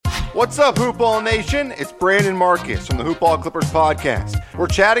What's up, Hoopball Nation? It's Brandon Marcus from the Hoopball Clippers podcast. We're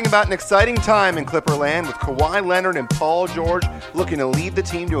chatting about an exciting time in Clipperland with Kawhi Leonard and Paul George looking to lead the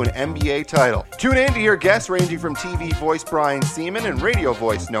team to an NBA title. Tune in to hear guests ranging from TV voice Brian Seaman and radio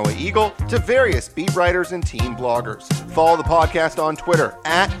voice Noah Eagle to various beat writers and team bloggers. Follow the podcast on Twitter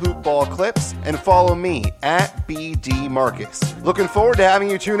 @HoopballClips and follow me @BDMarcus. Looking forward to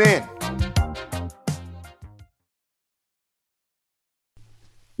having you tune in.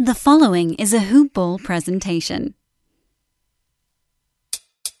 The following is a Hoop Ball presentation.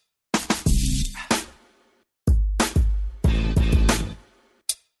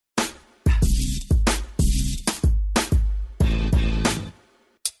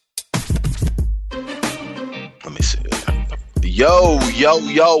 Let me see. Yo,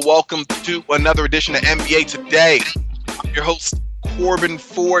 welcome to another edition of NBA Today. I'm your host, Corbin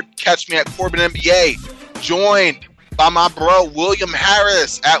Ford. Catch me at Corbin NBA. Joined by my bro, William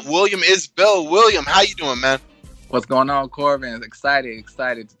Harris at William is Bill. William, how you doing, man? What's going on, Corbin?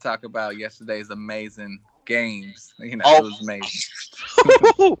 Excited to talk about yesterday's amazing games. It was amazing.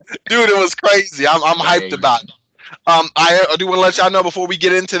 Dude, it was crazy. I'm hyped about it. I do want to let y'all know before we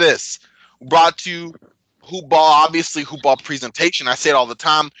get into this, brought to you Hoopball, obviously Hoopball presentation. I say it all the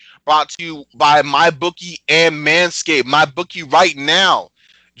time. Brought to you by MyBookie and Manscaped. MyBookie right now.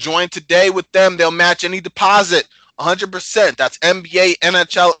 Join today with them. They'll match any deposit 100%. That's NBA,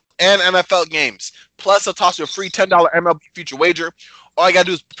 NHL, and NFL games. Plus, they'll toss you a free $10 MLB future wager. All you got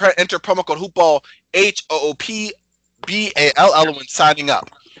to do is enter promo code HOOPBALL, HOOPBALL, when signing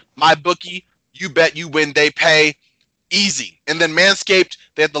up. MyBookie, you bet, you win, they pay. Easy. And then Manscaped,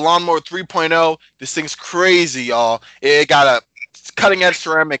 they have the Lawnmower 3.0. This thing's crazy, y'all. It got a cutting-edge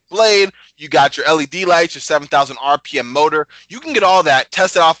ceramic blade. You got your LED lights, your 7,000 RPM motor. You can get all that.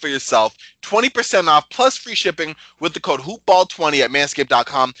 Test it out for yourself. 20% off plus free shipping with the code HoopBall20 at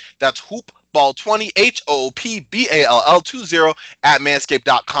Manscaped.com. That's HoopBall20, HOOPBALL20 at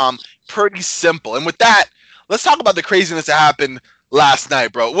Manscaped.com. Pretty simple. And with that, let's talk about the craziness that happened last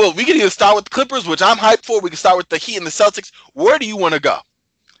night, bro. Well, we can either start with the Clippers, which I'm hyped for. We can start with the Heat and the Celtics. Where do you want to go?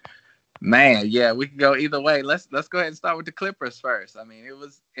 Man, yeah, we can go either way. Let's go ahead and start with the Clippers first. I mean, it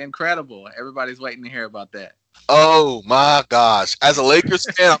was incredible. Everybody's waiting to hear about that. Oh my gosh. As a Lakers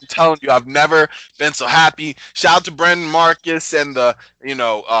fan, I'm telling you, I've never been so happy. Shout out to Brandon Marcus and the,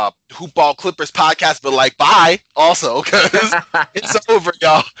 Hoopball Clippers podcast, but bye also, because it's over,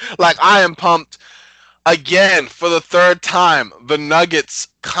 y'all. I am pumped. Again, for the third time, the Nuggets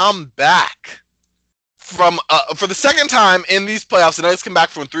come back. For the second time in these playoffs, the Nuggets come back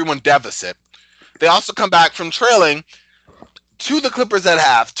from a 3-1 deficit. They also come back from trailing to the Clippers at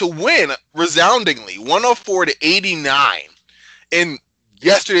half to win resoundingly 104-89 in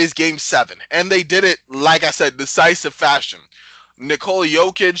yesterday's Game 7. And they did it, like I said, decisive fashion. Nikola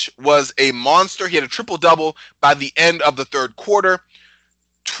Jokic was a monster. He had a triple-double by the end of the third quarter.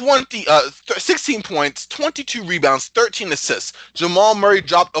 16 points, 22 rebounds, 13 assists. Jamal Murray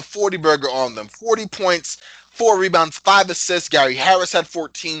dropped a 40-burger on them. 40 points, 4 rebounds, 5 assists. Gary Harris had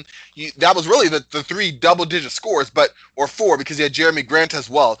 14. That was really the 3 double-digit scores, or 4 because you had Jeremy Grant as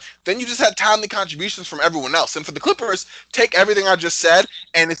well. Then you just had timely contributions from everyone else. And for the Clippers, take everything I just said,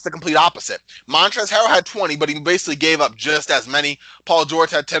 and it's the complete opposite. Montrezl Harrell had 20, but he basically gave up just as many. Paul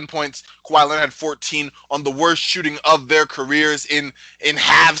George had 10 points. Kawhi Leonard had 14 on the worst shooting of their careers in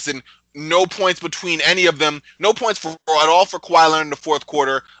halves, and no points between any of them. No points at all for Kawhi Leonard in the fourth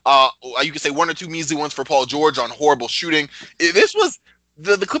quarter. You could say 1 or 2 measly ones for Paul George on horrible shooting. This was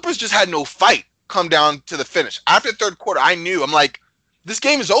the Clippers just had no fight come down to the finish. After the third quarter, I'm like, this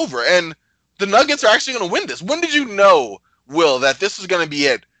game is over, and the Nuggets are actually going to win this. When did you know, Will, that this was going to be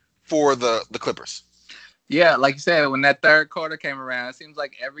it for the Clippers? Yeah, like you said, when that third quarter came around, it seems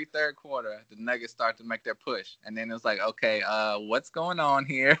like every third quarter, the Nuggets start to make their push. And then it was like, okay, what's going on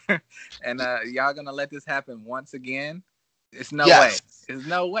here? And y'all going to let this happen once again? It's no way. There's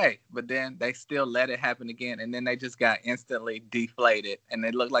no way. But then they still let it happen again. And then they just got instantly deflated. And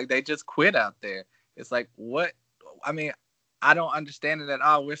it looked like they just quit out there. It's like, what? I mean, I don't understand it at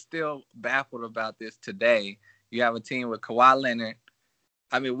all. We're still baffled about this today. You have a team with Kawhi Leonard.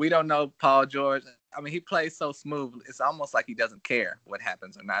 I mean, we don't know Paul George. I mean, he plays so smooth. It's almost like he doesn't care what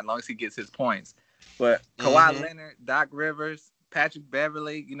happens or not, as long as he gets his points. But Kawhi Leonard, Doc Rivers, Patrick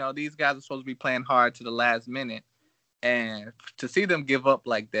Beverley, these guys are supposed to be playing hard to the last minute. And to see them give up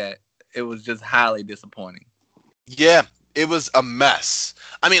like that, it was just highly disappointing. Yeah, it was a mess.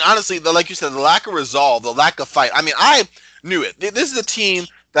 I mean, honestly, like you said, the lack of resolve, the lack of fight. I mean, I knew it. This is a team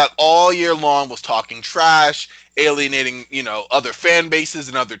that all year long was talking trash alienating, other fan bases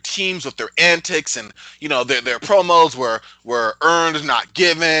and other teams with their antics, and their promos were earned, not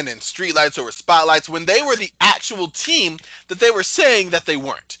given, and streetlights over spotlights when they were the actual team that they were saying that they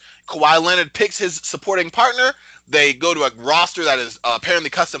weren't. Kawhi Leonard picks his supporting partner. They go to a roster that is apparently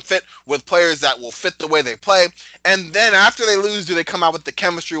custom fit with players that will fit the way they play. And then after they lose, do they come out with the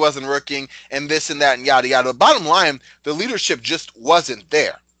chemistry wasn't working and this and that and yada yada. The bottom line, the leadership just wasn't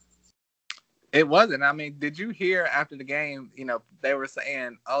there. It wasn't. I mean, did you hear after the game, they were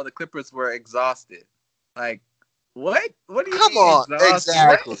saying, oh, the Clippers were exhausted. Like, what? What do you Come mean on, exhausted?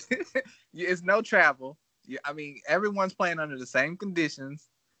 exactly. It's no travel. I mean, everyone's playing under the same conditions.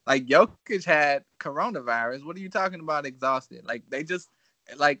 Like, Jokic had coronavirus. What are you talking about exhausted? Like, they just,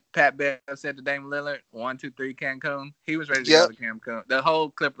 like Pat Bev said to Dame Lillard, 1, 2, 3, Cancun. He was ready to go to Cancun. The whole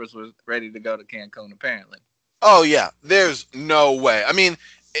Clippers was ready to go to Cancun, apparently. Oh, yeah. There's no way. I mean,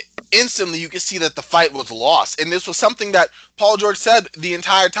 instantly you could see that the fight was lost. And this was something that Paul George said the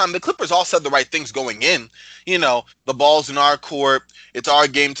entire time. The Clippers all said the right things going in. The ball's in our court. It's our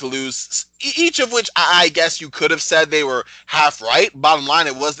game to lose. Each of which I guess you could have said they were half right. Bottom line,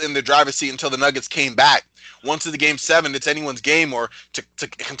 it was in the driver's seat until the Nuggets came back. Once in the game 7, it's anyone's game, or to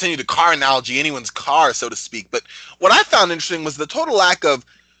continue the car analogy, anyone's car, so to speak. But what I found interesting was the total lack of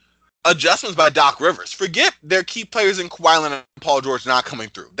adjustments by Doc Rivers. Forget their key players in Kawhi Leonard and Paul George not coming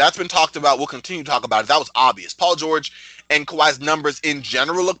through. That's been talked about. We'll continue to talk about it. That was obvious. Paul George and Kawhi's numbers in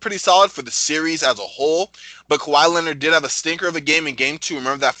general look pretty solid for the series as a whole, but Kawhi Leonard did have a stinker of a game in Game 2.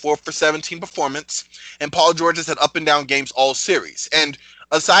 Remember that 4 for 17 performance? And Paul George has had up and down games all series. And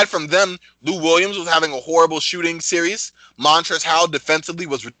aside from them, Lou Williams was having a horrible shooting series. Montrezl Harrell defensively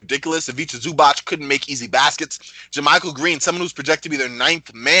was ridiculous. Ivica Zubac couldn't make easy baskets. JaMychal Green, someone who's projected to be their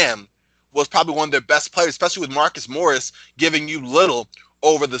 9th man, was probably one of their best players, especially with Marcus Morris giving you little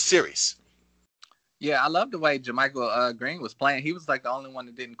over the series. Yeah, I love the way JaMychal Green was playing. He was like the only one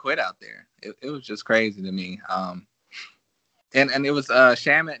that didn't quit out there. It was just crazy to me. And it was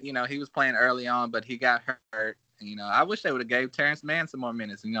Shamet, he was playing early on, but he got hurt. I wish they would have gave Terrence Mann some more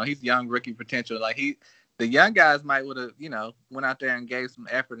minutes. He's young rookie potential. Like the young guys might would have, went out there and gave some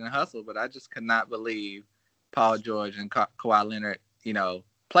effort and hustle, but I just could not believe Paul George and Kawhi Leonard,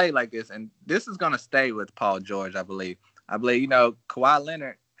 play like this. And this is going to stay with Paul George, I believe. Kawhi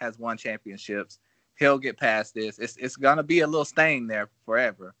Leonard has won championships. He'll get past this. It's going to be a little stain there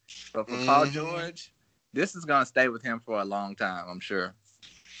forever. But for Paul George, this is going to stay with him for a long time, I'm sure.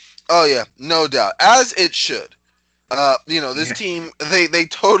 Oh, yeah, no doubt. As it should. This team, they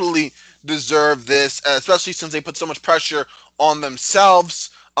totally deserve this, especially since they put so much pressure on themselves,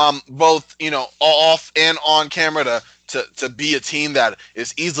 both, off and on camera to be a team that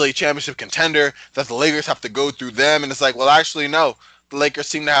is easily a championship contender, that the Lakers have to go through them. And it's like, well, actually, no. The Lakers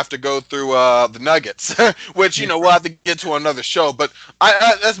seem to have to go through the Nuggets, which, we'll have to get to another show. But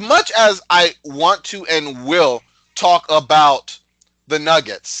I, as much as I want to and will talk about the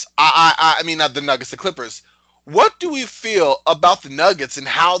Nuggets, I mean, not the Nuggets, the Clippers, what do we feel about the Nuggets and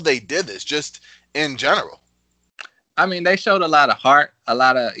how they did this, just in general? I mean, they showed a lot of heart, a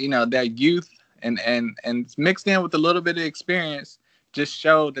lot of, their youth and mixed in with a little bit of experience. Just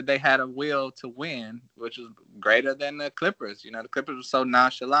showed that they had a will to win, which was greater than the Clippers. The Clippers were so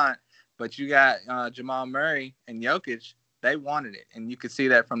nonchalant, but you got Jamal Murray and Jokic, they wanted it. And you could see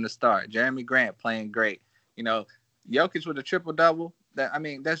that from the start. Jeremy Grant playing great. Jokic with a triple-double,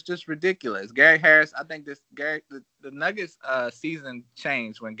 that's just ridiculous. Gary Harris, I think the Nuggets season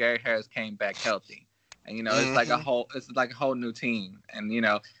changed when Gary Harris came back healthy. And, it's like a whole new team. And,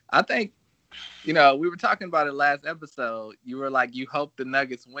 I think, we were talking about it last episode. You were like, you hope the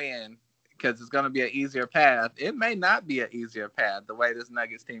Nuggets win because it's going to be an easier path. It may not be an easier path the way this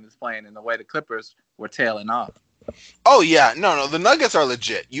Nuggets team is playing and the way the Clippers were tailing off. Oh, yeah. No. The Nuggets are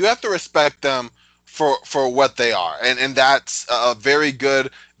legit. You have to respect them for what they are. And that's a very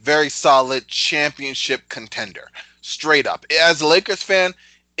good, very solid championship contender. Straight up. As a Lakers fan,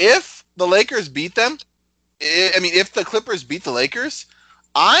 if the Lakers beat them, if the Clippers beat the Lakers,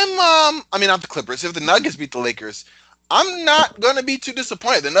 not the Clippers. If the Nuggets beat the Lakers, I'm not going to be too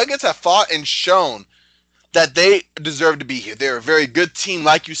disappointed. The Nuggets have fought and shown that they deserve to be here. They're a very good team,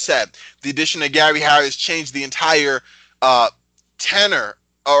 like you said. The addition of Gary Harris changed the entire tenor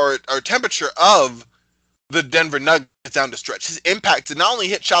or temperature of the Denver Nuggets down the stretch. His impact to not only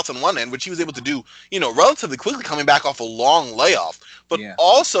hit shots on one end, which he was able to do, relatively quickly coming back off a long layoff, but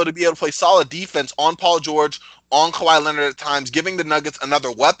also to be able to play solid defense on Paul George, on Kawhi Leonard at times, giving the Nuggets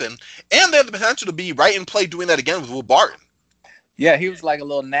another weapon, and they have the potential to be right in play doing that again with Will Barton. Yeah, he was like a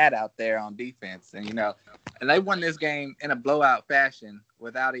little gnat out there on defense, and and they won this game in a blowout fashion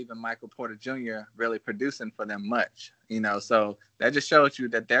without even Michael Porter Jr. really producing for them much. So that just shows you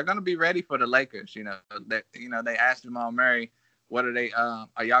that they're going to be ready for the Lakers. They asked Jamal Murray, "What are they? Are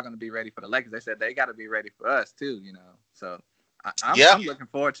y'all going to be ready for the Lakers?" They said they got to be ready for us too. So I'm looking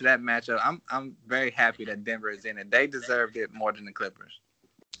forward to that matchup. I'm very happy that Denver is in it. They deserved it more than the Clippers.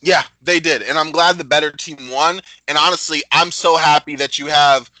 Yeah, they did. And I'm glad the better team won. And honestly, I'm so happy that you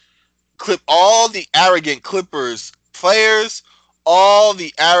have all the arrogant Clippers players, all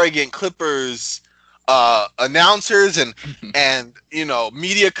the arrogant Clippers announcers and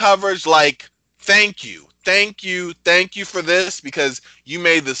media coverage. Like, thank you for this, because you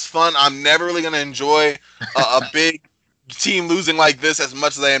made this fun. I'm never really going to enjoy a big team losing like this as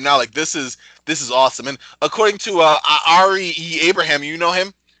much as I am now. Like, this is awesome. And according to Ari E. Abraham, you know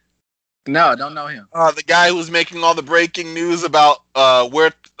him? No, don't know him. The guy who's making all the breaking news about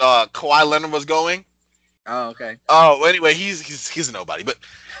where Kawhi Leonard was going. Oh, okay. Oh, anyway, he's a nobody, but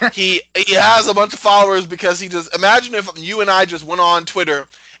he has a bunch of followers because he just, imagine if you and I just went on Twitter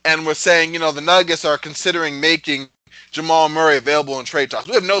and were saying, the Nuggets are considering making Jamal Murray available in trade talks.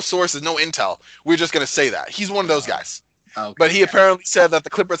 We have no sources, no intel. We're just going to say that. He's one of those guys. Okay. But he apparently said that the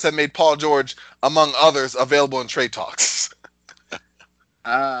Clippers have made Paul George, among others, available in trade talks.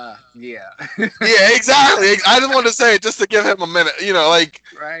 Yeah. Yeah, exactly. I just wanted to say it just to give him a minute,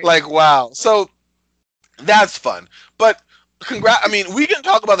 right. Like, wow. So that's fun. But I mean, we can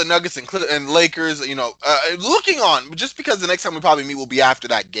talk about the Nuggets and Lakers, looking on, just because the next time we probably meet will be after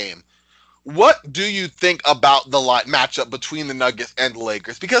that game. What do you think about the matchup between the Nuggets and the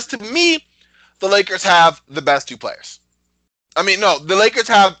Lakers? Because to me, the Lakers have the best two players. I mean, no, the Lakers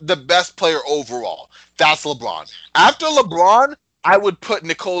have the best player overall. That's LeBron. After LeBron, I would put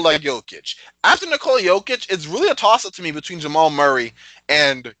Nikola Jokic. After Nikola Jokic, it's really a toss-up to me between Jamal Murray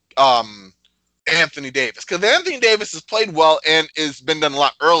and Anthony Davis. Because Anthony Davis has played well and has been done a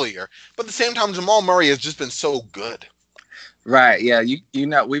lot earlier. But at the same time, Jamal Murray has just been so good. Right, yeah.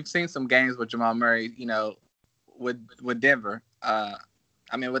 We've seen some games with Jamal Murray, with Denver.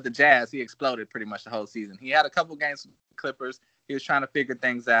 With the Jazz, he exploded pretty much the whole season. He had a couple games with the Clippers. He was trying to figure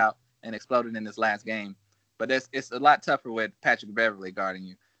things out and exploded in this last game. But it's a lot tougher with Patrick Beverley guarding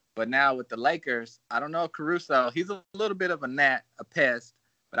you. But now with the Lakers, I don't know if Caruso, he's a little bit of a pest,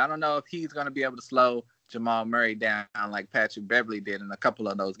 but I don't know if he's going to be able to slow Jamal Murray down like Patrick Beverley did in a couple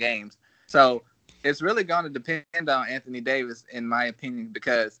of those games. So it's really going to depend on Anthony Davis, in my opinion,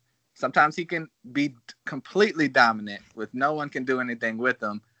 because sometimes he can be completely dominant with no one can do anything with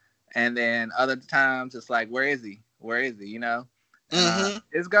him. And then other times it's like, where is he?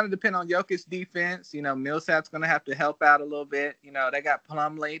 It's going to depend on Jokic's defense. Millsap's going to have to help out a little bit. They got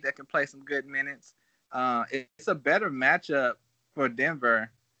Plumlee that can play some good minutes. It's a better matchup for Denver,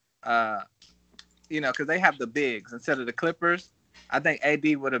 because they have the bigs instead of the Clippers. I think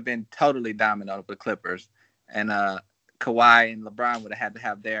AD would have been totally dominant over the Clippers. And Kawhi and LeBron would have had to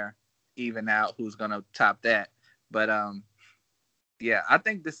have their even out who's going to top that. But, I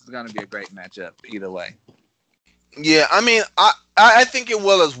think this is going to be a great matchup either way. Yeah, I mean, I think it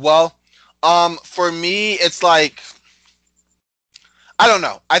will as well. For me, it's like, I don't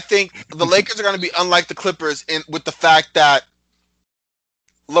know. I think the Lakers are going to be unlike the Clippers with the fact that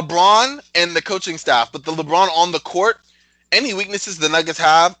LeBron and the coaching staff, but the LeBron on the court, any weaknesses the Nuggets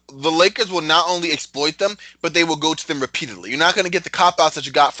have, the Lakers will not only exploit them, but they will go to them repeatedly. You're not going to get the cop-outs that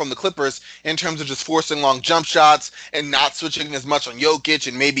you got from the Clippers in terms of just forcing long jump shots and not switching as much on Jokic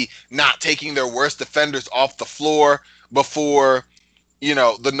and maybe not taking their worst defenders off the floor before,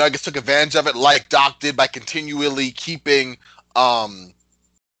 the Nuggets took advantage of it, like Doc did by continually keeping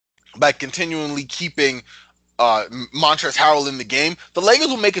Montrezl Harrell in the game. The Lakers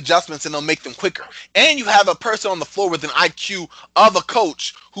will make adjustments and they'll make them quicker. And you have a person on the floor with an IQ of a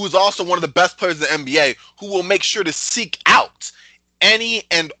coach who is also one of the best players in the NBA who will make sure to seek out any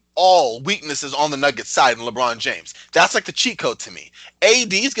and all weaknesses on the Nuggets side in LeBron James. That's like the cheat code to me.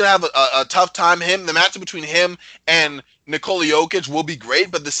 AD is going to have a tough time. The matchup between him and Nikola Jokic will be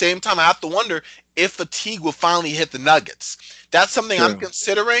great, but at the same time, I have to wonder if fatigue will finally hit the Nuggets. That's something I'm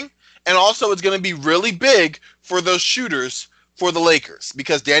considering. And also, it's going to be really big for those shooters for the Lakers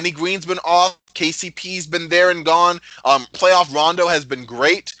because Danny Green's been off. KCP's been there and gone. Playoff Rondo has been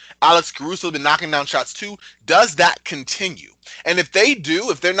great. Alex Caruso has been knocking down shots too. Does that continue? And if they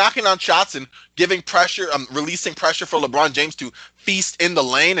do, if they're knocking down shots and giving pressure, releasing pressure for LeBron James to feast in the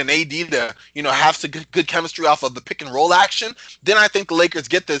lane and AD to, have some good chemistry off of the pick and roll action, then I think the Lakers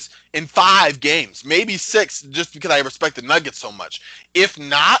get this in 5 games, maybe 6, just because I respect the Nuggets so much. If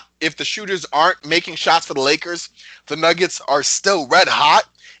not, if the shooters aren't making shots for the Lakers, the Nuggets are still red hot,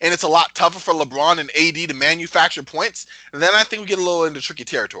 and it's a lot tougher for LeBron and AD to manufacture points, then I think we get a little into tricky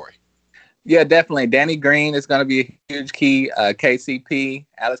territory. Yeah, definitely. Danny Green is going to be a huge key. KCP,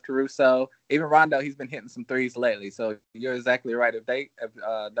 Alex Caruso, even Rondo, he's been hitting some threes lately. So you're exactly right. If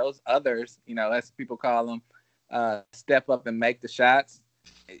those others, as people call them, step up and make the shots,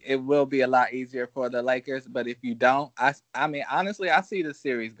 it will be a lot easier for the Lakers. But if you don't, I mean, honestly, I see the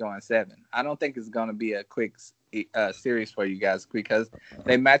series going 7. I don't think it's going to be a quick series for you guys because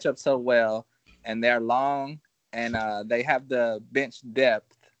they match up so well and they're long and they have the bench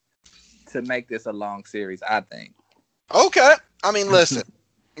depth to make this a long series, I think. Okay. I mean, listen,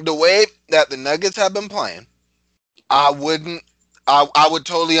 the way that the Nuggets have been playing, I would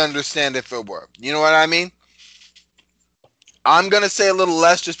totally understand if it were. You know what I mean? I'm going to say a little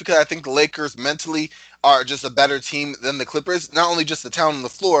less just because I think the Lakers mentally are just a better team than the Clippers. Not only just the talent on the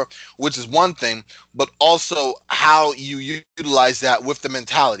floor, which is one thing, but also how you utilize that with the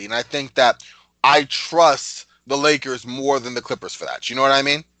mentality. And I think that I trust the Lakers more than the Clippers for that. You know what I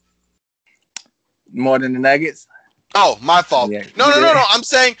mean? More than the Nuggets? Oh, my fault. Yeah. No. I'm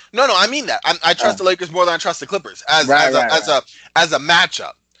saying I mean that. I trust the Lakers more than I trust the Clippers as a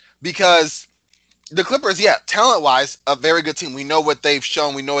matchup, because the Clippers, talent-wise, a very good team. We know what they've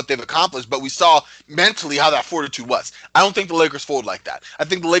shown. We know what they've accomplished. But we saw mentally how that fortitude was. I don't think the Lakers fold like that. I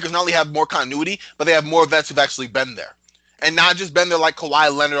think the Lakers not only have more continuity, but they have more vets who've actually been there. And not just been there like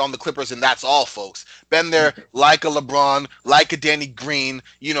Kawhi Leonard on the Clippers, and that's all, folks. Been there like a LeBron, like a Danny Green,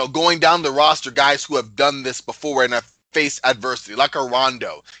 going down the roster, guys who have done this before and have faced adversity, like a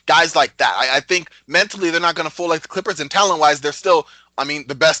Rondo. Guys like that. I think mentally they're not going to fold like the Clippers, and talent-wise, they're still,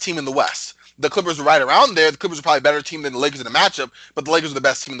 the best team in the West. The Clippers are right around there. The Clippers are probably a better team than the Lakers in a matchup, but the Lakers are the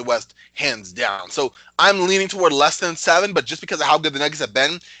best team in the West, hands down. So I'm leaning toward less than 7, but just because of how good the Nuggets have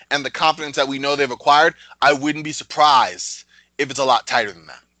been and the confidence that we know they've acquired, I wouldn't be surprised if it's a lot tighter than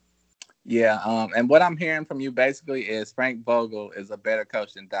that. Yeah, and what I'm hearing from you basically is Frank Vogel is a better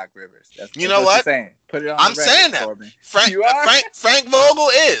coach than Doc Rivers. That's you know what? You're saying. Put it on I'm the record, saying that. Corbin. Frank Vogel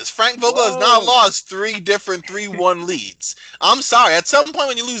is. Frank Vogel has now lost 3 different 3-1 leads. I'm sorry. At some point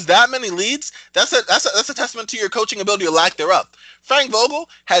when you lose that many leads, that's a testament to your coaching ability or lack thereof. Frank Vogel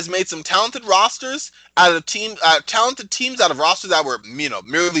has made some talented rosters out of talented teams out of rosters that were,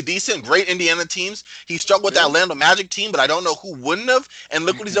 merely decent, great Indiana teams. He struggled with that Orlando Magic team, but I don't know who wouldn't have. And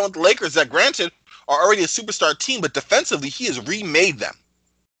look what he's done with the Lakers that, granted, are already a superstar team, but defensively he has remade them.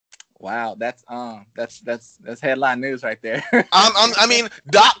 Wow, that's headline news right there.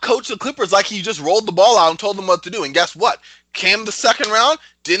 Doc coached the Clippers like he just rolled the ball out and told them what to do. And guess what? Came the second round,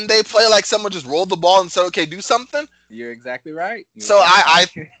 didn't they play like someone just rolled the ball and said, okay, do something? You're exactly right.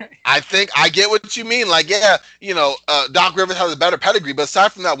 I think I get what you mean. Like, Doc Rivers has a better pedigree, but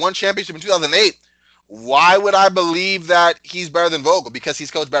aside from that one championship in 2008, why would I believe that he's better than Vogel? Because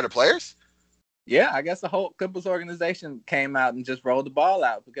he's coached better players? Yeah, I guess the whole Clippers organization came out and just rolled the ball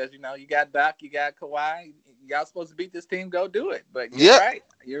out because, you got Doc, you got Kawhi. Y'all supposed to beat this team, go do it. But you're right.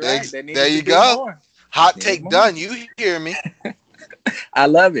 You're right. There you go. More. Hot take done. You hear me. I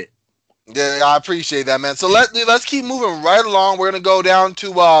love it. Yeah, I appreciate that, man. So let's keep moving right along. We're going to go down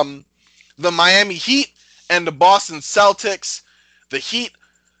to the Miami Heat and the Boston Celtics. The Heat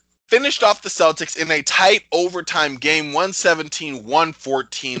finished off the Celtics in a tight overtime game,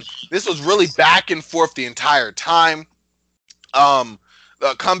 117-114. This was really back and forth the entire time. The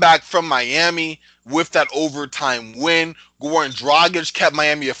comeback from Miami with that overtime win. Goran Dragic kept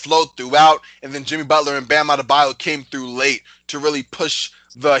Miami afloat throughout, and then Jimmy Butler and Bam Adebayo came through late to really push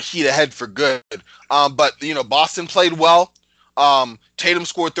the Heat ahead for good. But Boston played well. Tatum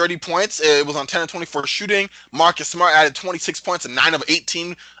scored 30 points. It was on 10 of 24 shooting. Marcus Smart added 26 points and 9 of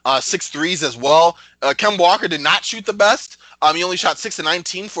 18, 6 threes as well. Kemba Walker did not shoot the best. He only shot 6 of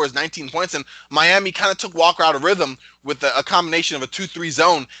 19 for his 19 points, and Miami kind of took Walker out of rhythm with a combination of a 2-3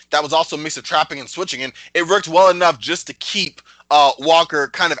 zone that was also a mix of trapping and switching, and it worked well enough just to keep Walker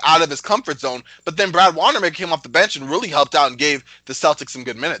kind of out of his comfort zone. But then Brad Wanamaker came off the bench and really helped out and gave the Celtics some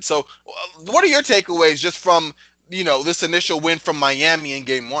good minutes. So what are your takeaways just from this initial win from Miami in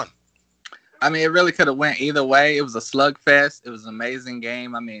Game 1? It really could have went either way. It was a slugfest. It was an amazing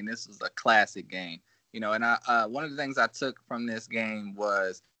game. This was a classic game. And one of the things I took from this game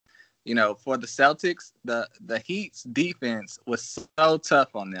was, for the Celtics, the Heat's defense was so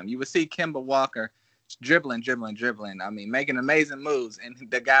tough on them. You would see Kemba Walker dribbling. Making amazing moves, and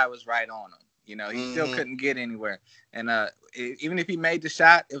the guy was right on him. You know, he still couldn't get anywhere. And even if he made the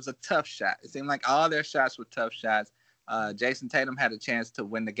shot, it was a tough shot. It seemed like all their shots were tough shots. Jason Tatum had a chance to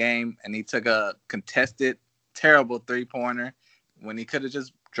win the game, and he took a contested, terrible three-pointer when he could have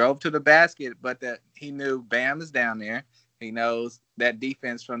just drove to the basket, but that he knew Bam is down there. He knows that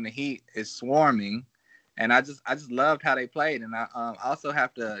defense from the Heat is swarming, and I just loved how they played. And I also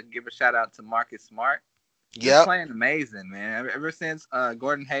have to give a shout out to Marcus Smart. He's playing amazing, man. Ever since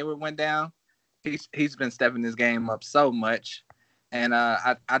Gordon Hayward went down, he's been stepping his game up so much. And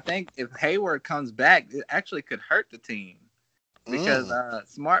I think if Hayward comes back, it actually could hurt the team because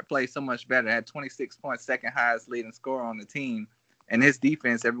Smart plays so much better. Had 26 points, second highest leading scorer on the team, and his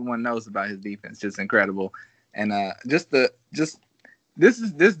defense. Everyone knows about his defense, just incredible. And this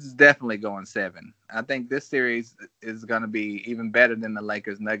is definitely going 7. I think this series is going to be even better than the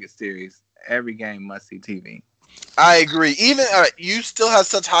Lakers Nuggets series. Every game must see TV. I agree. Even you still have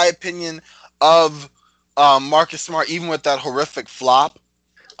such high opinion of Marcus Smart, even with that horrific flop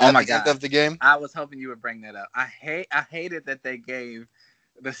at the end of the game. I was hoping you would bring that up. I hated that they gave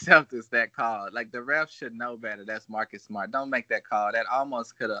the Celtics that call. Like, the refs should know better. That's Marcus Smart. Don't make that call. That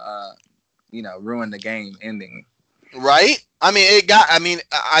almost could have ruined the game ending. Right?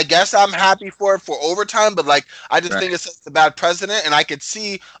 I guess I'm happy for it for overtime, but I just think it's a bad precedent, and I could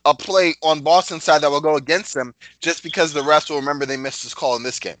see a play on Boston's side that will go against them just because the refs will remember they missed this call in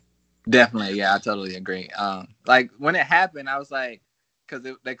this game. Definitely, yeah, I totally agree. When it happened, I was like, because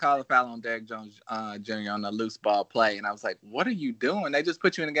they called a foul on Derrick Jones Jr. on a loose ball play, and I was like, what are you doing? They just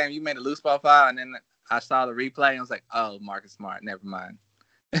put you in the game. You made a loose ball foul, and then I saw the replay, and I was like, oh, Marcus Smart, never mind.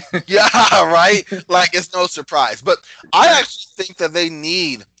 Yeah, right? It's no surprise. But I actually think that they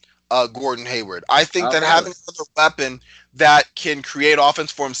need Gordon Hayward. I think that having another weapon that can create offense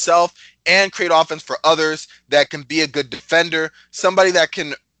for himself and create offense for others, that can be a good defender, somebody that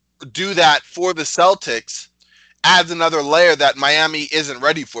can do that for the Celtics, adds another layer that Miami isn't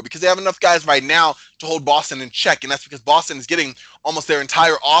ready for, because they have enough guys right now to hold Boston in check, and that's because Boston is getting almost their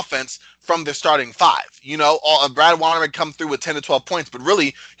entire offense from their starting 5. Brad Wanamaker come through with 10 to 12 points, but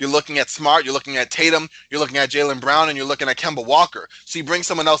really you're looking at Smart, you're looking at Tatum, you're looking at Jaylen Brown, and you're looking at Kemba Walker. So you bring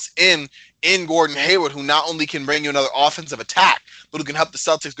someone else in Gordon Hayward, who not only can bring you another offensive attack, but who can help the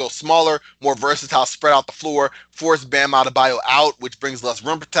Celtics go smaller, more versatile, spread out the floor, force Bam Adebayo out, which brings less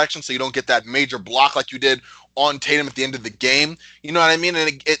rim protection, so you don't get that major block like you did on Tatum at the end of the game. You know what I mean?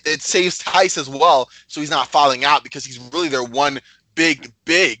 And it saves Tice as well, so he's not fouling out, because he's really their one big,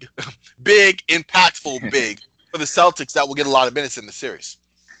 impactful big for the Celtics that will get a lot of minutes in the series.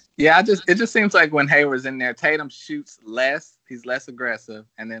 Yeah, it just seems like when Hayward's in there, Tatum shoots less, he's less aggressive,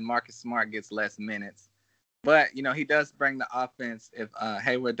 and then Marcus Smart gets less minutes. But, he does bring the offense if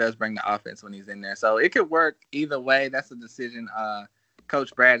Hayward does bring the offense when he's in there. So it could work either way. That's a decision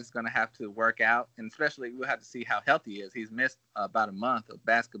Coach Brad is going to have to work out, and especially we'll have to see how healthy he is. He's missed about a month of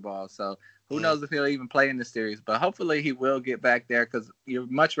basketball, so who knows if he'll even play in the series. But hopefully he will get back there, because you'd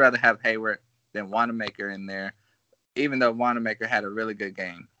much rather have Hayward than Wanamaker in there, even though Wanamaker had a really good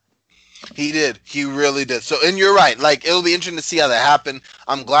game. He did. He really did. So, and you're right. It'll be interesting to see how that happened.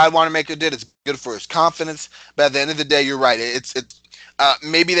 I'm glad Wanamaker did. It's good for his confidence. But at the end of the day, you're right. It's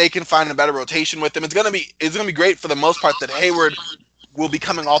maybe they can find a better rotation with him. It's gonna be great for the most part that Hayward will be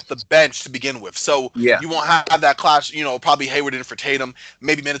coming off the bench to begin with. So you won't have that clash, probably Hayward in for Tatum,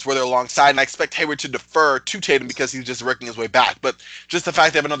 maybe minutes where they're alongside. And I expect Hayward to defer to Tatum because he's just working his way back. But just the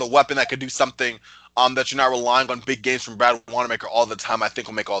fact they have another weapon that could do something that you're not relying on big games from Brad Wanamaker all the time, I think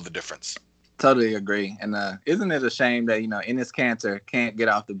will make all the difference. Totally agree. And isn't it a shame that, Enes Kanter can't get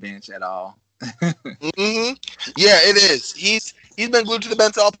off the bench at all? Mm-hmm. Yeah, it is. He's been glued to the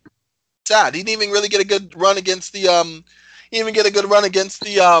bench all sad. He didn't even really get a good run against the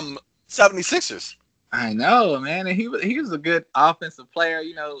 76ers. I know, man. And he was a good offensive player.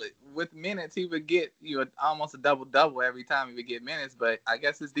 With minutes, he would get almost a double-double every time he would get minutes. But I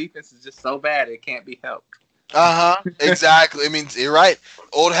guess his defense is just so bad it can't be helped. Exactly. I mean, you're right.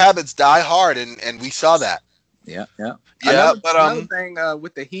 Old habits die hard, and we saw that. Yeah. Another thing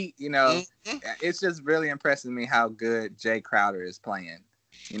with the Heat, it's just really impressing me how good Jay Crowder is playing.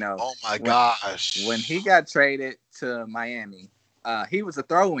 Oh my gosh. When he got traded to Miami, he was a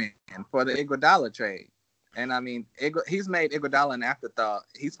throw-in for the Iguodala trade. And I mean, he's made Iguodala an afterthought.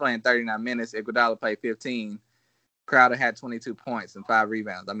 He's playing 39 minutes. Iguodala played 15. Crowder had 22 points and 5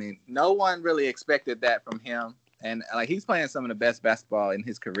 rebounds. I mean, no one really expected that from him. And he's playing some of the best basketball in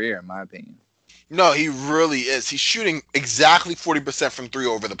his career, in my opinion. No, he really is. He's shooting exactly 40% from three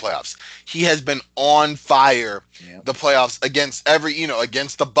over the playoffs. He has been on fire the playoffs against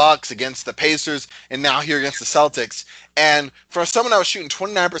against the Bucks, against the Pacers, and now here against the Celtics. And for someone that was shooting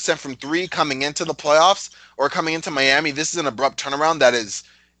 29% from three coming into the playoffs or coming into Miami, this is an abrupt turnaround that is,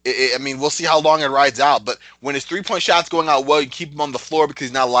 I mean, we'll see how long it rides out. But when his three-point shot's going out well, you keep him on the floor because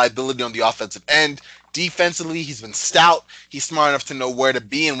he's not a liability on the offensive end. Defensively, he's been stout. He's smart enough to know where to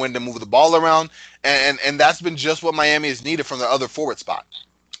be and when to move the ball around. And that's been just what Miami has needed from the other forward spot.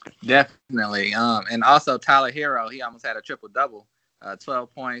 Definitely. And also Tyler Hero, he almost had a triple-double.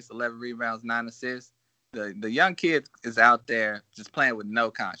 12 points, 11 rebounds, 9 assists. The young kid is out there just playing with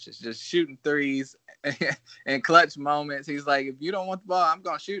no conscience, just shooting threes in clutch moments. He's like, if you don't want the ball, I'm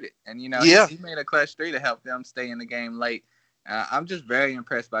going to shoot it. And, he made a clutch three to help them stay in the game late. I'm just very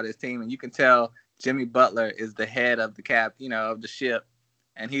impressed by this team. And you can tell Jimmy Butler is the head of the of the ship.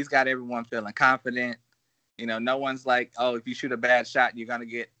 And he's got everyone feeling confident. No one's like, oh, if you shoot a bad shot, you're going to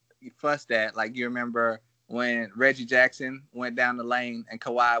get fussed at. Like, you remember when Reggie Jackson went down the lane and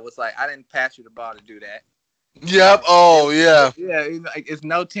Kawhi was like, I didn't pass you the ball to do that. Yep. Oh, yeah. Yeah. It's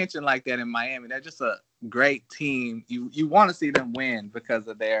no tension like that in Miami. They're just a great team. You want to see them win because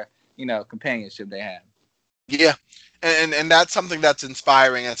of their, companionship they have. Yeah. And that's something that's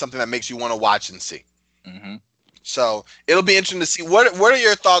inspiring and something that makes you want to watch and see. Mm-hmm. So it'll be interesting to see. What are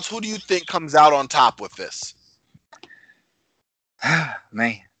your thoughts? Who do you think comes out on top with this?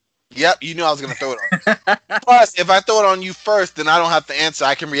 Man. Yep, you knew I was going to throw it on. Plus, if I throw it on you first, then I don't have to answer.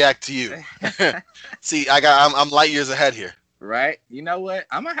 I can react to you. See, I'm light years ahead here. Right. You know what?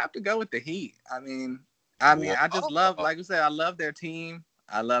 I'm gonna have to go with the Heat. I mean, I just love, like I said, I love their team.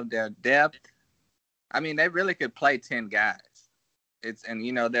 I love their depth. I mean, they really could play 10 guys. Their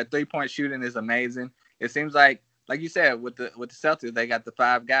 3-point shooting is amazing. It seems like you said, with the Celtics, they got the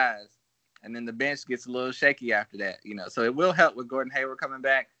 5 guys, and then the bench gets a little shaky after that. So it will help with Gordon Hayward coming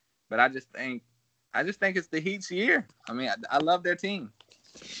back. But I just think it's the Heat's year. I mean, I love their team.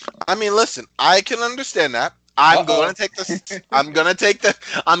 I mean, listen, I can understand that. I'm gonna take the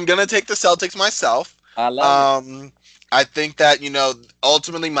Celtics myself. I love it. I think that,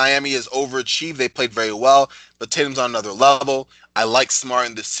 ultimately Miami has overachieved. They played very well, but Tatum's on another level. I like Smart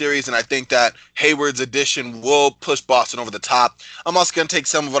in this series, and I think that Hayward's addition will push Boston over the top. I'm also going to take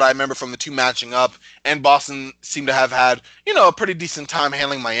some of what I remember from the two matching up, and Boston seemed to have had, a pretty decent time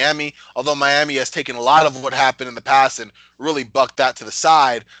handling Miami. Although Miami has taken a lot of what happened in the past and really bucked that to the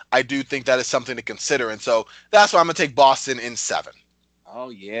side, I do think that is something to consider. And so that's why I'm going to take Boston in 7. Oh,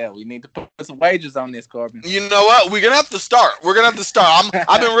 yeah. We need to put some wagers on this, Corbin. You know what? We're going to have to start.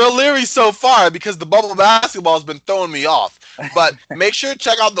 I've been real leery so far because the bubble basketball has been throwing me off. But make sure to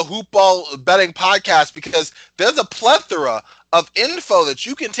check out the Hoop Ball Betting Podcast because there's a plethora of info that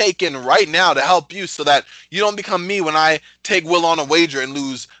you can take in right now to help you so that you don't become me when I take Will on a wager and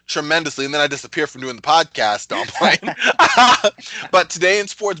lose tremendously and then I disappear from doing the podcast. But today in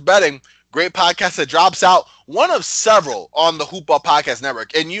sports betting, great podcast that drops out, one of several on the Hoop Ball Podcast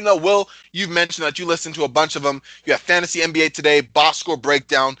Network. And Will, you've mentioned that you listen to a bunch of them. You have Fantasy NBA Today, Box Score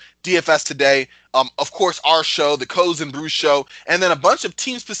Breakdown, DFS Today, of course, our show, the Coes and Brews Show, and then a bunch of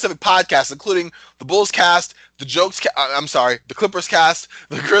team-specific podcasts, including the Bulls Cast, the Clippers Cast,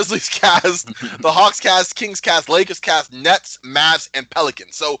 the Grizzlies Cast, the Hawks Cast, Kings Cast, Lakers Cast, Nets, Mavs, and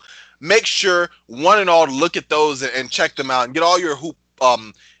Pelicans. So make sure, one and all, to look at those and check them out and get all your hoop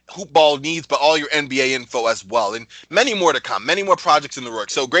ball needs, but all your NBA info as well, and many more to come, many more projects in the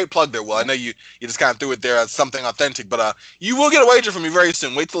works. So great plug there, Will. I know you just kind of threw it there as something authentic, but you will get a wager from me very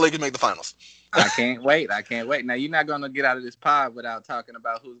soon. Wait till the Lakers make the finals. I can't wait. Now, you're not going to get out of this pod without talking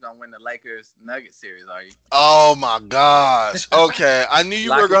about who's going to win the Lakers-Nuggets series, are you? Oh, my gosh. Okay. I knew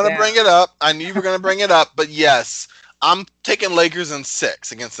you were going to bring it up. But yes, I'm taking Lakers in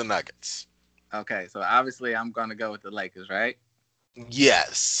 6 against the Nuggets. Okay, so obviously I'm going to go with the Lakers, right?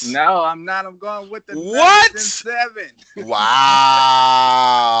 Yes. No, I'm not. I'm going with the Nuggets in 7.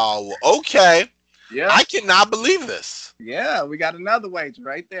 Wow. Okay. Yeah. I cannot believe this. Yeah, we got another wager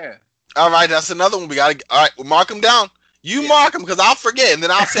right there. All right, that's another one. All right, we'll mark them down. You mark them because I'll forget, and then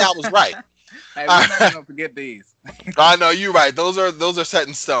I'll say I was right. Hey, we're not going to forget these. I know, you're right. Those are set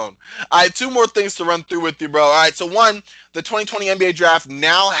in stone. All right, 2 more things to run through with you, bro. All right, so one, the 2020 NBA Draft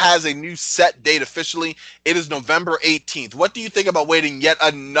now has a new set date officially. It is November 18th. What do you think about waiting yet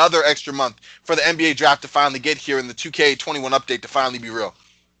another extra month for the NBA Draft to finally get here and the 2K21 update to finally be real?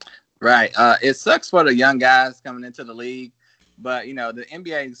 Right. It sucks for the young guys coming into the league. But, the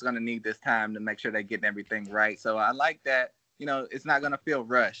NBA is going to need this time to make sure they're getting everything right. So I like that, it's not going to feel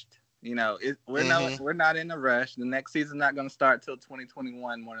rushed. We're not in a rush. The next season's not going to start till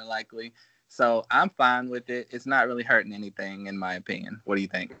 2021 more than likely. So I'm fine with it. It's not really hurting anything, in my opinion. What do you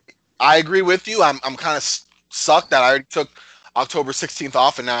think? I agree with you. I'm kind of sucked that I already took October 16th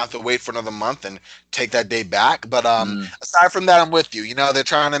off and now I have to wait for another month and take that day back. But aside from that, I'm with you. You know, they're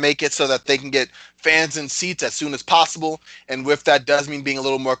trying to make it so that they can get fans in seats as soon as possible. And with that does mean being a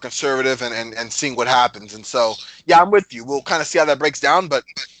little more conservative and seeing what happens. And so, yeah, I'm with you. We'll kind of see how that breaks down. But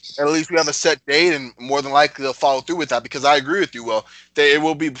at least we have a set date and more than likely they'll follow through with that because I agree with you, Will. It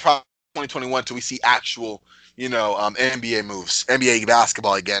will be probably 2021 till we see actual, NBA moves, NBA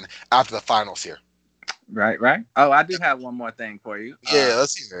basketball again after the finals here. Right. Oh, I do have one more thing for you. Yeah,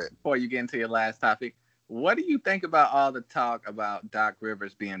 let's hear it. Before you get into your last topic, what do you think about all the talk about Doc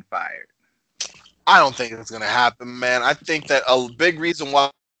Rivers being fired? I don't think it's going to happen, man. I think that a big reason why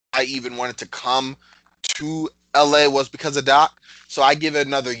I even wanted to come to LA was because of Doc. So I give it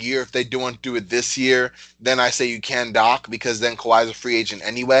another year. If they don't do it this year, then I say you can Doc because then Kawhi's a free agent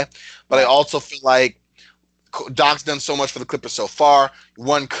anyway. But I also feel like Doc's done so much for the Clippers so far.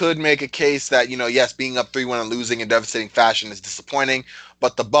 One could make a case that, yes, being up 3-1 and losing in devastating fashion is disappointing,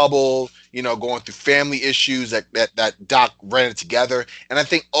 but the bubble, going through family issues that Doc ran it together. And I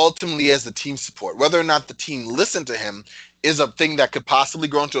think ultimately as the team support, whether or not the team listened to him is a thing that could possibly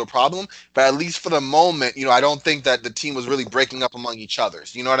grow into a problem. But at least for the moment, I don't think that the team was really breaking up among each other.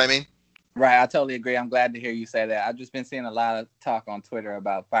 You know what I mean? Right. I totally agree. I'm glad to hear you say that. I've just been seeing a lot of talk on Twitter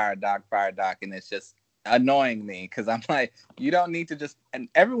about fire Doc, and it's just annoying me because I'm like, you don't need to just, and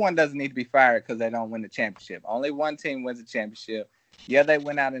everyone doesn't need to be fired because they don't win the championship. Only one team wins the championship. Yeah, they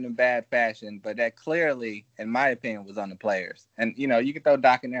went out in a bad fashion, but that clearly, in my opinion, was on the players. And, you can throw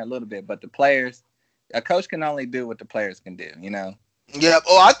Doc in there a little bit, but the players, a coach can only do what the players can do, Yeah,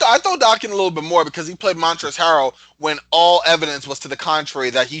 I throw Doc in a little bit more because he played Montrezl Harrell when all evidence was to the contrary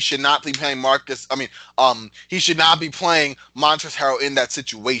that he should not be playing he should not be playing Montrezl Harrell in that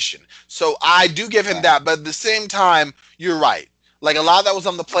situation. So I do give him that, but at the same time, you're right. Like a lot of that was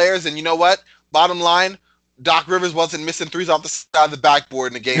on the players, and you know what? Bottom line, Doc Rivers wasn't missing threes off the side of the backboard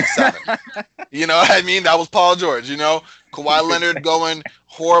in the game 7. You know what I mean? That was Paul George, Kawhi Leonard going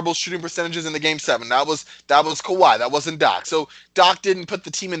horrible shooting percentages in the game 7. That was Kawhi. That wasn't Doc. So Doc didn't put the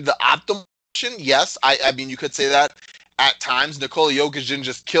team in the optimal position. Yes, I mean you could say that at times. Nikola Jokic didn't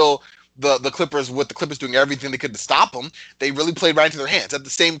just kill the Clippers with the Clippers doing everything they could to stop them. They really played right into their hands. At the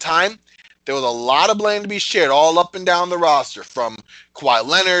same time, there was a lot of blame to be shared all up and down the roster, from Kawhi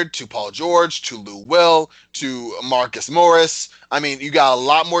Leonard to Paul George to Lou Will to Marcus Morris. I mean, you got a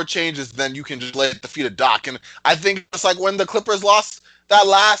lot more changes than you can just lay at the feet of Doc. And I think it's like when the Clippers lost that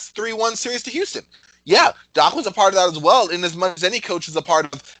last 3-1 series to Houston. Yeah, Doc was a part of that as well, in as much as any coach is a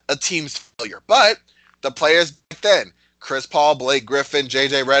part of a team's failure. But the players back then, Chris Paul, Blake Griffin,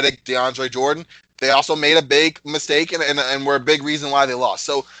 JJ Redick, DeAndre Jordan, they also made a big mistake and were a big reason why they lost.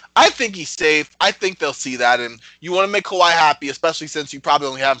 So I think he's safe. I think they'll see that. And you want to make Kawhi happy, especially since you probably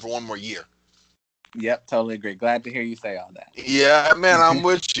only have him for one more year. Yep, totally agree. Glad to hear you say all that. Yeah, man, I'm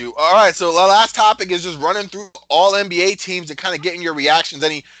with you. All right, so the last topic is just running through all NBA teams and kind of getting your reactions.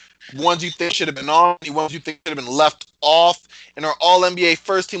 Any ones you think should have been on, any ones you think should have been left off. In our all-NBA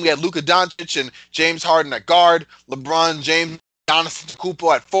first team, we had Luka Doncic and James Harden at guard, LeBron James, Giannis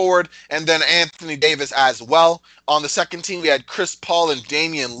Antetokounmpo at forward, and then Anthony Davis as well. On the second team, we had Chris Paul and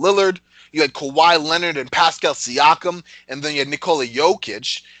Damian Lillard. You had Kawhi Leonard and Pascal Siakam, and then you had Nikola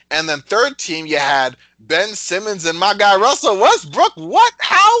Jokic. And then third team, you had Ben Simmons and my guy Russell Westbrook. What?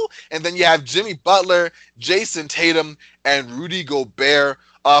 How? And then you have Jimmy Butler, Jason Tatum, and Rudy Gobert.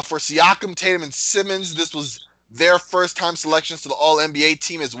 For Siakam, Tatum, and Simmons, this was their first-time selections to the All-NBA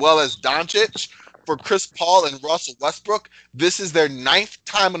team, as well as Doncic. For Chris Paul and Russell Westbrook, this is their 9th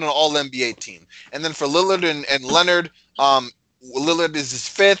time on an All-NBA team. And then for Lillard and Leonard, Lillard is his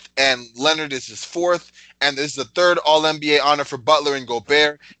 5th and Leonard is his 4th. And this is the 3rd All-NBA honor for Butler and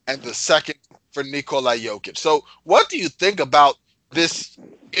Gobert, and the 2nd for Nikola Jokic. So what do you think about this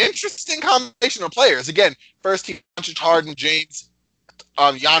interesting combination of players? Again, first team, Harden, James,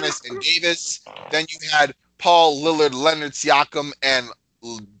 Giannis, and Davis. Then you had Paul, Lillard, Leonard, Siakam, and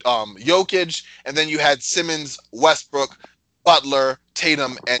Jokic, and then you had Simmons, Westbrook, Butler,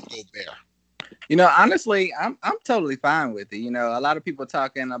 Tatum, and Gobert. Honestly, I'm totally fine with it. A lot of people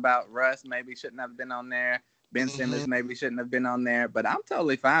talking about Russ maybe shouldn't have been on there. Ben Simmons maybe shouldn't have been on there, but I'm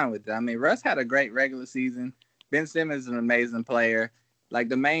totally fine with it. I mean, Russ had a great regular season. Ben Simmons is an amazing player. Like,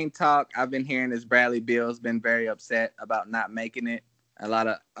 the main talk I've been hearing is Bradley Beal's been very upset about not making it. A lot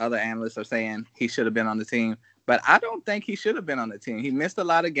of other analysts are saying he should have been on the team. But I don't think he should have been on the team. He missed a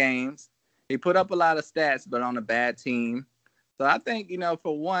lot of games. He put up a lot of stats, but on a bad team. So I think,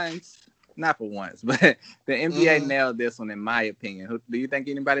 for once, not for once, but the NBA nailed this one in my opinion. Do you think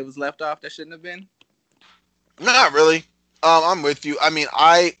anybody was left off that shouldn't have been? Not really. I'm with you. I mean,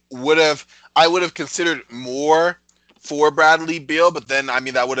 I would have considered more for Bradley Beal, but then I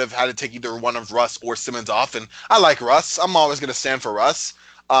mean that would have had to take either one of Russ or Simmons off, and I like Russ. I'm always going to stand for Russ.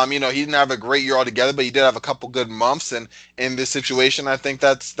 He didn't have a great year altogether, but he did have a couple good months, and in this situation, I think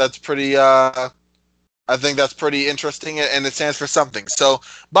that's pretty. I think that's pretty interesting, and it stands for something. So,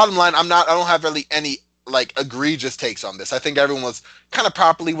 bottom line, I don't have really any like egregious takes on this. I think everyone was kind of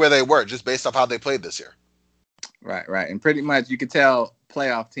properly where they were, just based off how they played this year. Right, and pretty much you could tell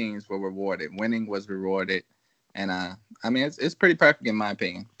playoff teams were rewarded. Winning was rewarded. And I mean, it's pretty perfect in my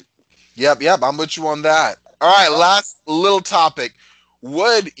opinion. Yep, I'm with you on that. All right, last little topic.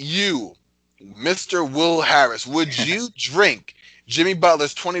 Would you, Mr. Will Harris, would you drink Jimmy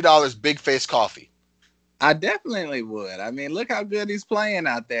Butler's $20 Big Face coffee? I definitely would. I mean, look how good he's playing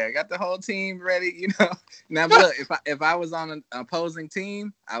out there. Got the whole team ready, Now, look, if I was on an opposing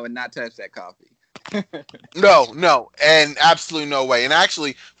team, I would not touch that coffee. No, and absolutely no way. And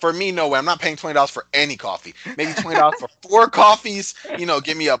actually, for me, no way. I'm not paying $20 for any coffee. Maybe $20 for 4 coffees.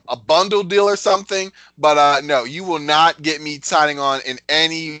 Give me a bundle deal or something. But no, you will not get me signing on in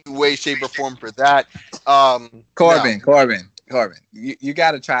any way, shape, or form for that. Corbin, you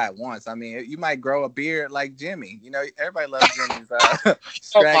got to try it once. I mean, you might grow a beard like Jimmy. Everybody loves Jimmy's.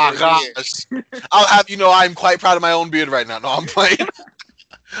 Oh my gosh! I'll have you know, I'm quite proud of my own beard right now. No, I'm playing.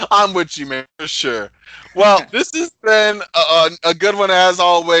 I'm with you, man, for sure. Well, this has been a good one as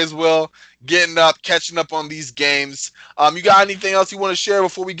always, Will. Getting up, catching up on these games. You got anything else you want to share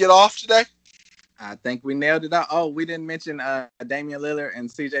before we get off today? I think we nailed it out. Oh, we didn't mention Damian Lillard and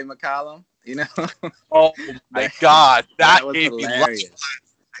CJ McCollum. Oh my God, that was gave me hilarious.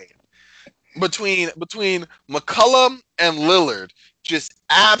 Between McCollum and Lillard, just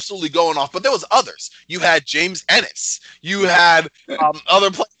absolutely going off. But there was others. You had James Ennis. You had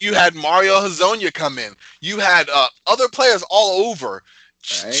other players. You had Mario Hezonja come in. You had other players all over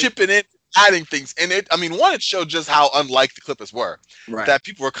chipping in, adding things. And it showed just how unlike the Clippers were. Right. That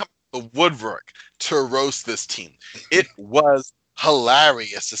people were coming to the woodwork to roast this team. It was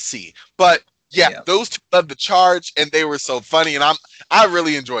hilarious to see. But yeah, those two led the charge, and they were so funny. And I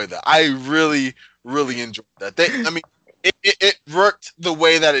really enjoyed that. I really, really enjoyed that. It worked the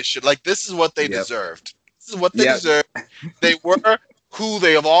way that it should. Like, this is what they deserved. This is what they deserved. They were who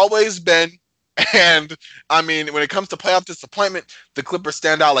they have always been. And, I mean, when it comes to playoff disappointment, the Clippers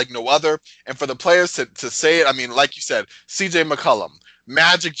stand out like no other. And for the players to say it, I mean, like you said, CJ McCollum,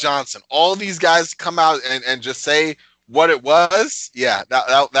 Magic Johnson, all these guys come out and just say what it was. Yeah,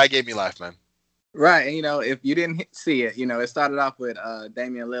 that gave me life, man. Right. And, if you didn't see it, it started off with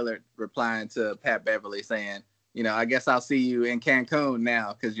Damian Lillard replying to Pat Beverly saying, I guess I'll see you in Cancun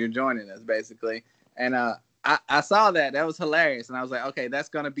now because you're joining us, basically. And I saw that. That was hilarious. And I was like, okay, that's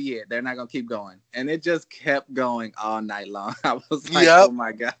going to be it. They're not going to keep going. And it just kept going all night long. I was like, oh,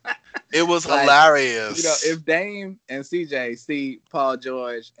 my God. It was hilarious. If Dame and CJ see Paul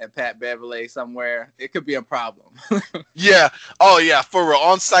George and Pat Beverly somewhere, it could be a problem. Yeah. Oh, yeah. For real.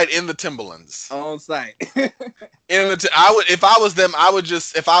 On site in the Timberlands. On site. If I was them,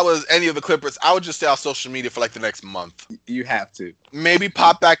 if I was any of the Clippers, I would just stay off social media for like the next month. You have to. Maybe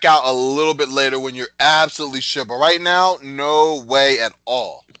pop back out a little bit later when you're absolutely sure. But right now, no way at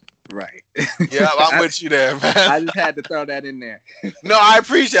all. Right. Yeah, I'm with you there, man. I just had to throw that in there. No, I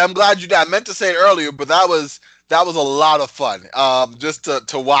appreciate it. I'm glad you did. I meant to say it earlier, but that was a lot of fun. Just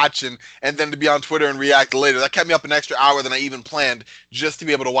to watch and then to be on Twitter and react later. That kept me up an extra hour than I even planned just to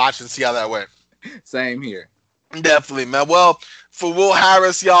be able to watch and see how that went. Same here. Definitely, man. Well, for Will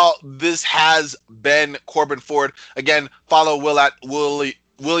Harris, y'all, this has been Corbin Ford. Again, follow Will at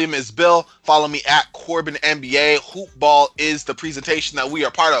William is Bill. Follow me at Corbin NBA. Hoop Ball is the presentation that we are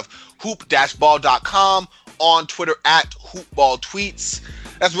part of. Hoop-ball.com. On Twitter at Hoopball Tweets.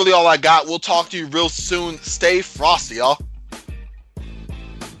 That's really all I got. We'll talk to you real soon. Stay frosty, y'all.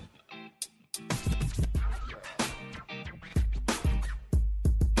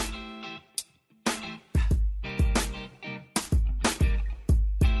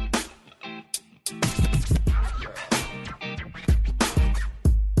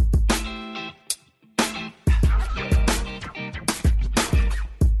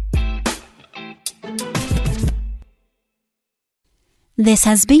 This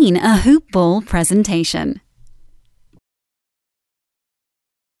has been a Hoop Ball presentation.